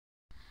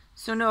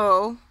So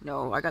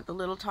no, I got the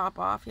little top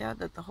off, yeah,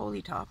 the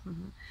holy top,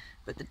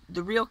 but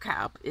the real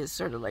cap is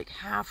sort of like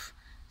half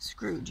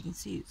screwed. You can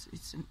see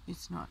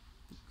it's not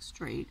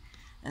straight,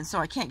 and so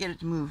I can't get it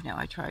to move now.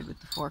 I tried with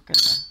the fork and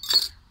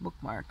the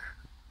bookmark,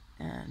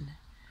 and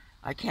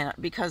I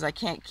cannot, because I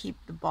can't keep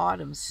the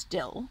bottom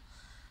still,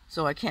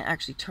 so I can't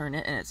actually turn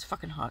it, and it's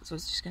fucking hot, so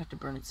it's just gonna have to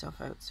burn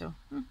itself out. So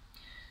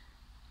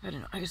I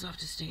don't know. I guess I'll have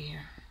to stay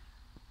here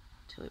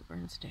till it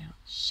burns down.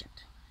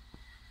 Shit.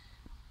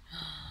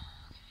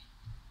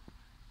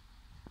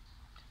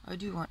 I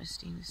do want to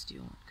stainless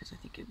steel one because I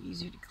think it'd be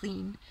easier to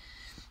clean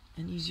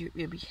and easier.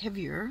 It'd be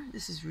heavier.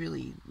 This is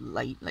really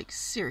light, like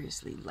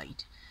seriously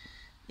light,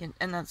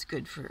 and that's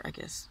good for, I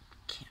guess,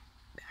 camp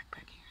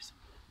backpacking or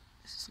something.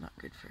 This is not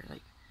good for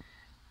like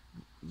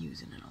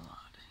using it a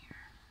lot here.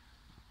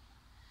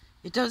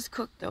 It does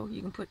cook though.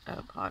 You can put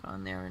a pot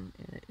on there and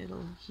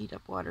it'll heat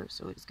up water,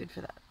 so it's good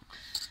for that.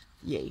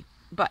 Yay!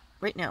 But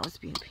right now it's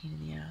being a pain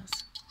in the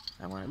ass.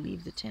 I want to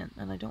leave the tent,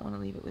 and I don't want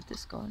to leave it with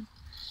this going.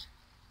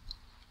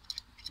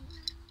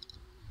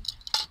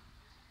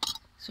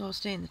 So I'll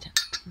stay in the tent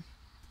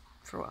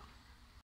for a while.